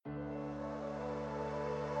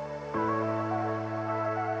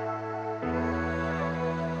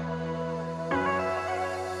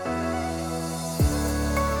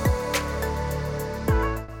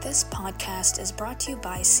podcast is brought to you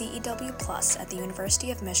by CEW Plus at the University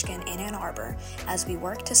of Michigan in Ann Arbor as we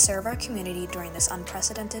work to serve our community during this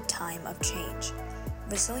unprecedented time of change.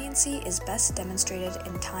 Resiliency is best demonstrated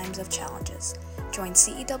in times of challenges. Join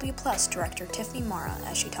CEW Plus Director Tiffany Mara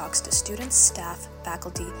as she talks to students, staff,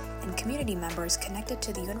 faculty, and community members connected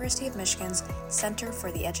to the University of Michigan's Center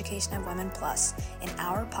for the Education of Women Plus in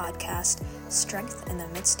our podcast, Strength in the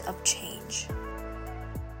Midst of Change.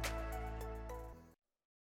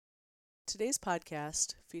 Today's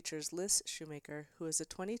podcast features Liz Shoemaker, who is a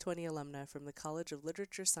 2020 alumna from the College of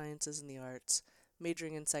Literature, Sciences, and the Arts,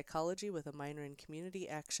 majoring in psychology with a minor in community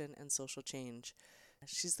action and social change.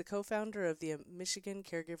 She's the co-founder of the Michigan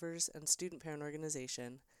Caregivers and Student Parent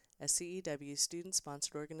Organization, a CEW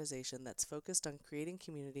student-sponsored organization that's focused on creating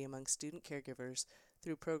community among student caregivers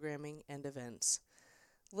through programming and events.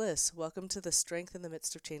 Liz, welcome to the Strength in the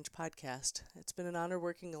Midst of Change podcast. It's been an honor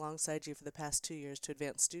working alongside you for the past 2 years to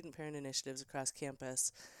advance student parent initiatives across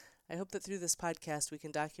campus. I hope that through this podcast we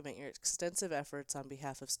can document your extensive efforts on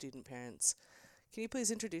behalf of student parents. Can you please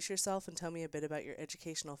introduce yourself and tell me a bit about your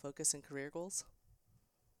educational focus and career goals?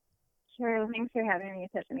 Sure. Thanks for having me,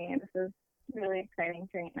 Tiffany. This is really exciting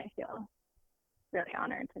for me, and I feel really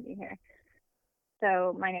honored to be here.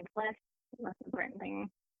 So my name's Liz. The most important thing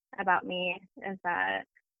about me is that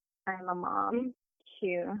I'm a mom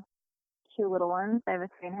to two little ones. I have a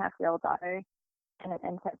 3.5-year-old daughter and an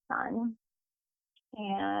infant son.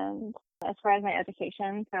 And as far as my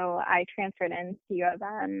education, so I transferred into U of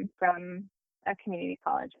M from a community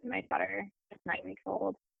college when my daughter was 9 weeks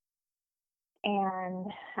old. And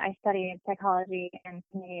I studied psychology and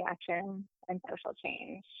community action and social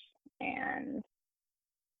change. And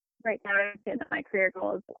right now I would say that my career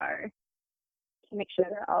goals are to make sure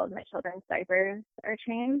that all of my children's diapers are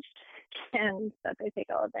changed and that they take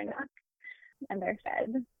all of their naps and they're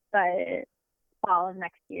fed. But fall of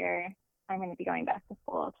next year, I'm going to be going back to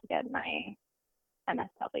school to get my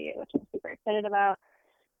MSW, which I'm super excited about.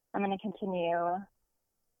 I'm going to continue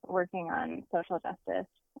working on social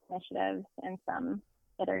justice initiatives in some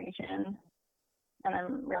iteration, and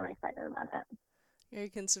I'm really excited about it. Are you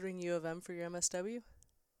considering U of M for your MSW?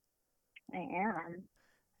 I am.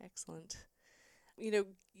 Excellent.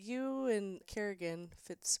 You and Kerrigan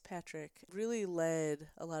Fitzpatrick really led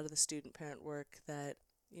a lot of the student parent work that,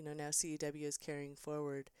 now CEW is carrying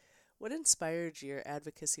forward. What inspired your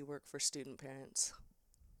advocacy work for student parents?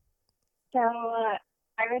 So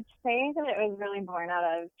I would say that it was really born out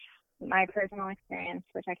of my personal experience,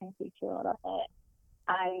 which I can speak to a little bit.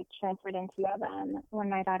 I transferred into U of M when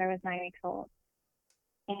my daughter was 9 weeks old.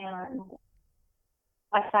 And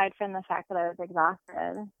aside from the fact that I was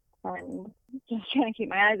exhausted and just trying to keep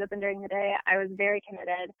my eyes open during the day, I was very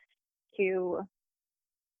committed to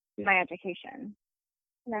my education.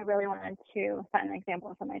 And I really wanted to set an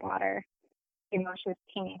example for my daughter, even though she was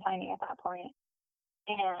teeny tiny at that point.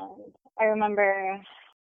 And I remember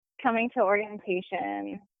coming to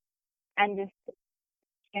orientation and just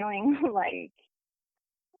feeling like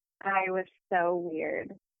I was so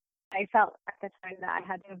weird. I felt at the time that I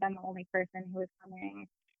had to have been the only person who was coming,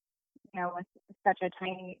 with such a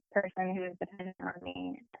tiny person who was dependent on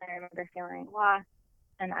me. And I remember feeling lost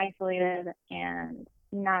and isolated and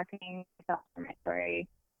not seeing myself or my story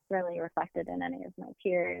really reflected in any of my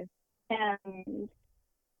peers. And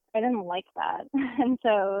I didn't like that. And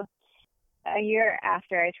so a year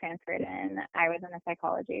after I transferred in, I was in a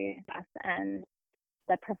psychology class, and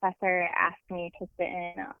the professor asked me to sit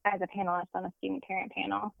in as a panelist on a student parent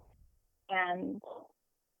panel. And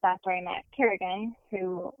that's where I met Kerrigan,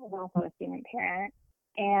 who was also a student parent.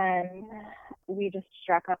 And we just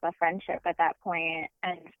struck up a friendship at that point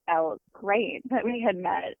and felt great that we had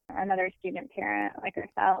met another student parent like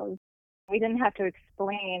ourselves. We didn't have to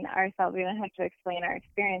explain ourselves. We didn't have to explain our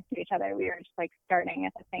experience to each other. We were just starting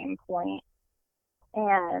at the same point.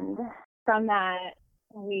 And from that,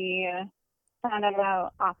 we found out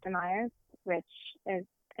about Optimize, which is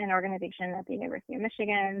an organization at the University of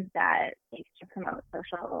Michigan that seeks to promote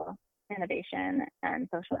social innovation and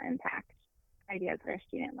social impact ideas that are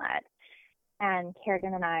student-led. And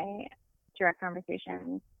Kerrigan and I, direct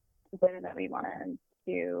conversations, decided that we wanted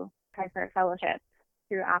to try for a fellowship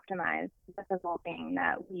through Optimize, with the goal being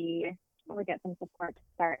that we would get some support to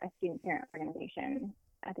start a student parent organization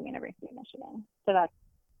at the University of Michigan. So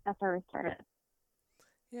that's where we started.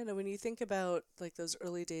 Yeah, when you think about those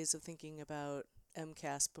early days of thinking about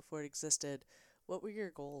MCAS before it existed, what were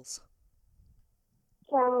your goals?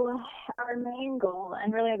 So our main goal,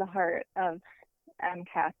 and really the heart of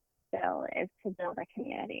MCAS still, is to build a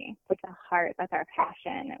community. With the heart, that's our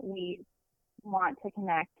passion. We want to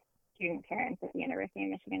connect student parents at the University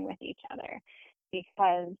of Michigan with each other,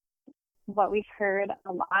 because what we've heard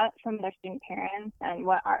a lot from their student parents and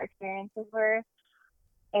what our experiences were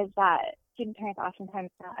is that student parents oftentimes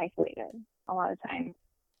feel isolated a lot of times.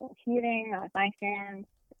 We're commuting, that was my experience,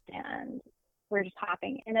 and we're just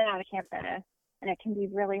hopping in and out of campus, and it can be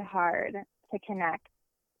really hard to connect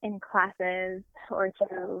in classes or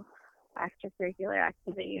through extracurricular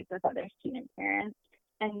activities with other student parents.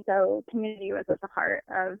 And so community was at the heart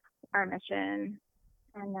of our mission.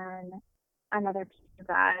 And then another piece of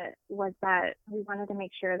that was that we wanted to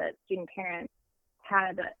make sure that student parents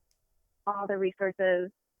had all the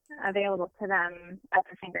resources available to them at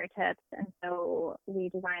their fingertips. And so we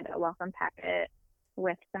designed a welcome packet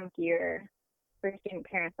with some gear for student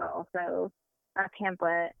parents, but also a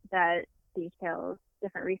pamphlet that details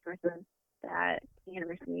different resources that the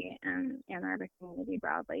university and Ann Arbor community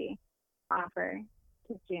broadly offer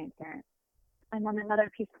to student parents. And then another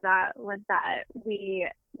piece of that was that we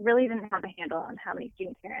really didn't have a handle on how many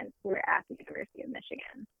student parents were at the University of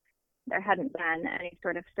Michigan. There hadn't been any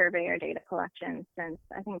sort of survey or data collection since,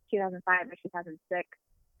 I think, 2005 or 2006.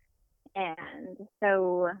 And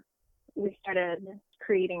so we started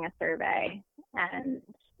creating a survey, and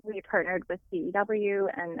we partnered with CEW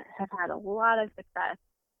and have had a lot of success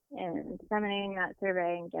in disseminating that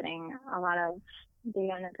survey and getting a lot of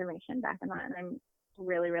data and information back on that. And I'm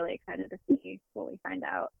really, really excited to see what we find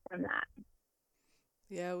out from that.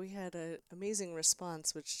 Yeah, we had an amazing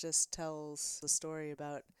response, which just tells the story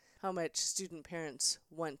about how much student parents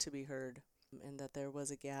want to be heard, and that there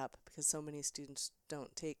was a gap because so many students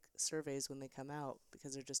don't take surveys when they come out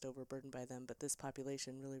because they're just overburdened by them. But this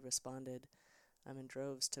population really responded in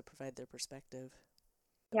droves to provide their perspective.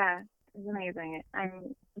 Yeah, it's amazing.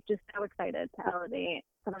 I'm just so excited to elevate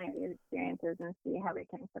so many of these experiences and see how we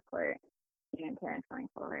can support student parents going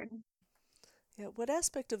forward. Yeah, what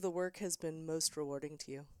aspect of the work has been most rewarding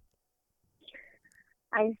to you?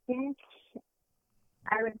 I think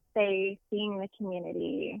I would say seeing the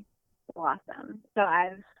community blossom. So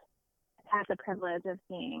I've had the privilege of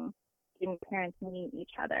seeing student parents meet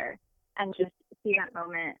each other and just see that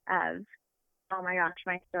moment of, oh my gosh,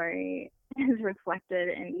 my story is reflected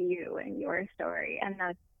in you and your story. And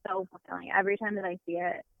that's so fulfilling. Every time that I see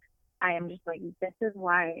it, I am just like, this is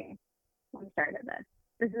why we started this.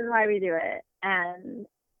 This is why we do it. And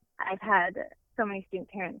I've had so many student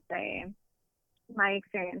parents say, my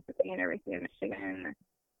experience at the University of Michigan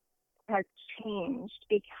has changed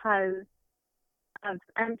because of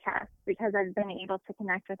MCAS, because I've been able to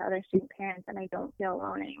connect with other student parents and I don't feel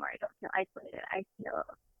alone anymore. I don't feel isolated. I feel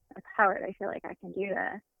empowered. I feel like I can do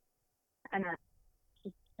this. And that's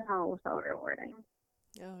just so, so rewarding.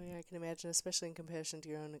 Oh, yeah, I can imagine, especially in comparison to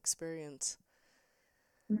your own experience.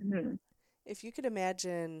 Mm-hmm. If you could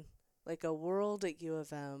imagine like a world at U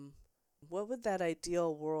of M, what would that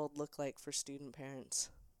ideal world look like for student parents?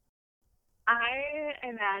 I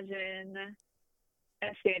imagine a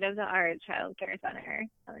state-of-the-art child care center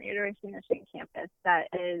on the University of Michigan campus that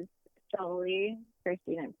is solely for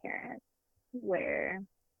student parents, where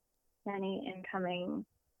any incoming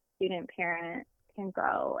student parent can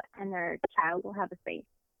go and their child will have a space.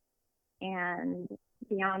 And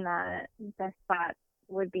beyond that, the spots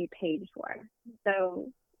would be paid for. So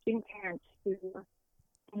student parents who,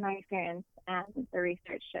 in my experience and the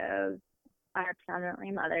research shows, are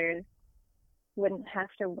predominantly mothers, wouldn't have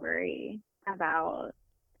to worry about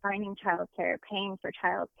finding childcare, paying for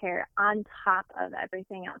childcare on top of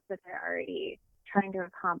everything else that they're already trying to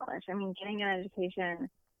accomplish. I mean, getting an education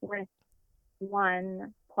with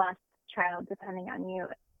one plus child, depending on you,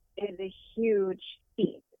 is a huge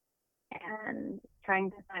feat. And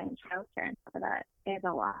trying to find childcare on top of that is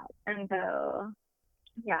a lot. And so,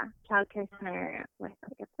 yeah, childcare center with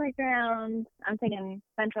like a playground. I'm thinking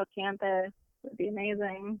central campus would be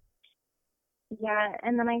amazing. Yeah,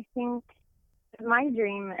 and then I think my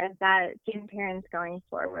dream is that student parents going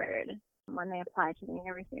forward, when they apply to the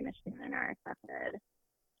University of Michigan and are accepted,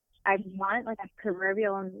 I want like a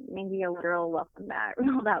proverbial and maybe a literal welcome mat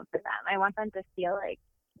rolled out for them. I want them to feel like,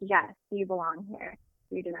 yes, you belong here.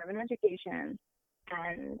 You deserve an education,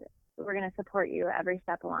 and we're going to support you every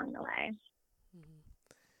step along the way. Mm-hmm.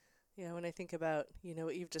 Yeah, when I think about,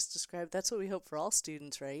 what you've just described, that's what we hope for all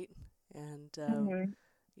students, right? And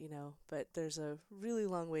but there's a really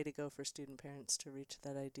long way to go for student parents to reach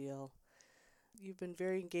that ideal. You've been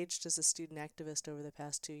very engaged as a student activist over the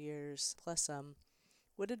past 2 years, plus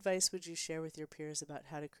what advice would you share with your peers about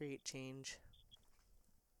how to create change?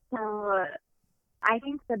 So I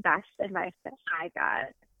think the best advice that I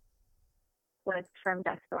got was from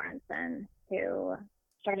Jeff Sorensen, who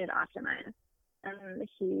started Optimize. And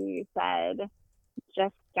he said,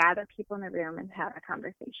 just gather people in the room and have a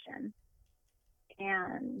conversation.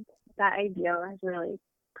 And that ideal has really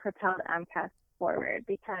propelled MCAS forward,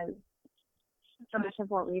 because so much of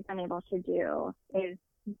what we've been able to do is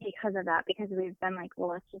because of that, because we've been like, well,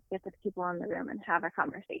 let's just get the people in the room and have a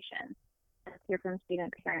conversation. Let's hear from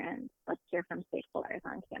student parents. Let's hear from stakeholders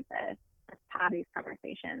on campus. Let's have these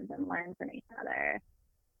conversations and learn from each other.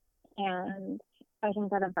 And I think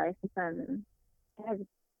that advice has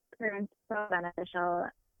proven so beneficial,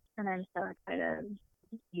 and I'm so excited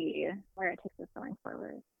to see where it takes us going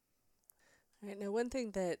forward. All right, now one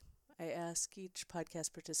thing that I ask each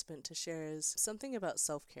podcast participant to share is something about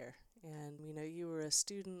self-care. And, you were a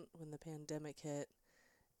student when the pandemic hit,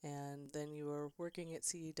 and then you were working at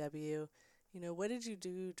CEW. What did you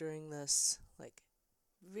do during this,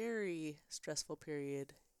 very stressful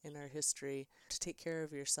period in our history to take care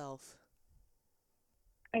of yourself?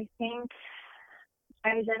 I think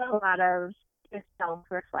I did a lot of just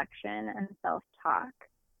self-reflection and self-talk.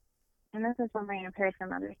 And this is something I've heard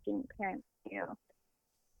from other student parents too.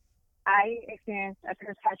 I experienced a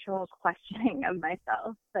perpetual questioning of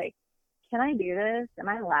myself. Can I do this? Am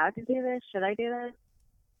I allowed to do this? Should I do this?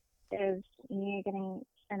 Is me getting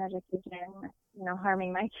an education,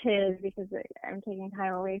 harming my kids because I'm taking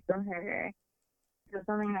time away from her? So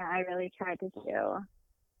something that I really tried to do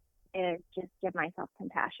is just give myself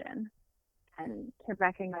compassion and to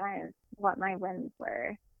recognize what my wins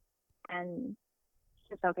were and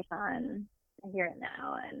to focus on the here and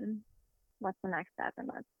now and what's the next step, and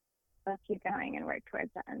let's keep going and work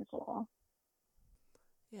towards the end goal.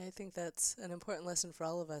 Yeah, I think that's an important lesson for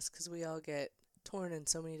all of us, because we all get torn in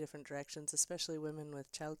so many different directions, especially women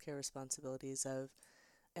with childcare responsibilities of,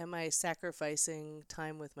 am I sacrificing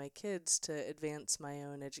time with my kids to advance my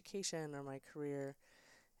own education or my career?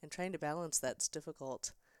 And trying to balance that's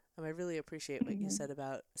difficult. I really appreciate what you said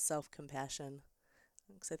about self-compassion,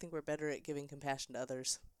 because I think we're better at giving compassion to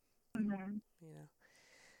others. Mm-hmm.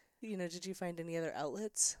 Did you find any other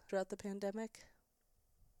outlets throughout the pandemic?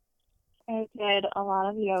 I did a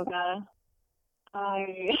lot of yoga.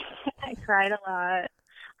 I cried a lot.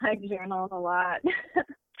 I journaled a lot.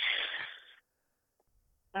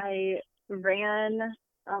 I ran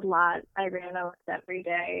a lot. I ran almost every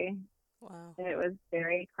day. Wow. It was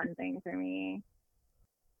very cleansing for me.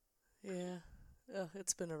 Yeah. Oh,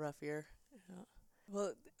 it's been a rough year. Yeah.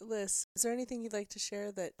 Well, Liz, is there anything you'd like to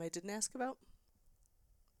share that I didn't ask about?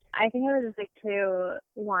 I think I would just like to,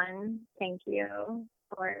 one, thank you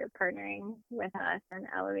for partnering with us and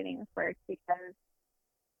elevating this work, because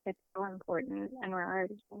it's so important and we're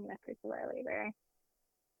already seeing the fruits of our labor.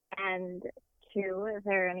 And two, if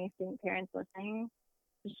there are any student parents listening,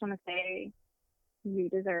 I just want to say you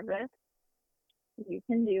deserve this. You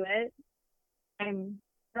can do it. I'm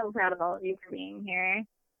so proud of all of you for being here,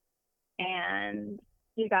 and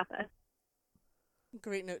you got this.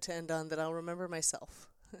 Great note to end on that I'll remember myself.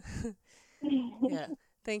 Yeah.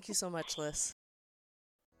 Thank you so much, Liz.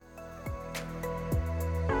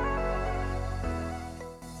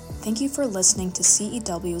 Thank you for listening to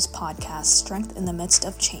CEW's podcast, Strength in the Midst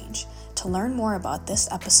of Change. To learn more about this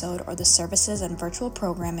episode or the services and virtual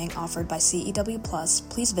programming offered by CEW+,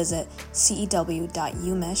 please visit cew.umich.edu.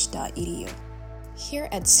 Here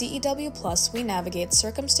at CEW+, we navigate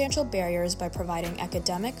circumstantial barriers by providing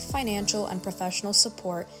academic, financial, and professional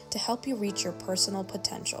support to help you reach your personal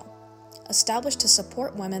potential. Established to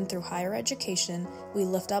support women through higher education, we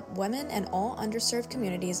lift up women and all underserved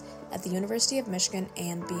communities at the University of Michigan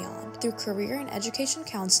and beyond. Through career and education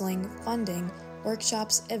counseling, funding,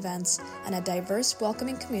 workshops, events, and a diverse,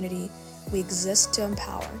 welcoming community, we exist to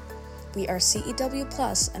empower. We are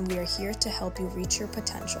CEW+, and we are here to help you reach your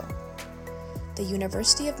potential. The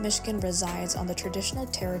University of Michigan resides on the traditional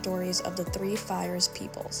territories of the Three Fires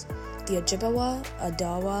peoples, the Ojibwa,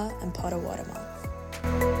 Odawa, and Potawatomi.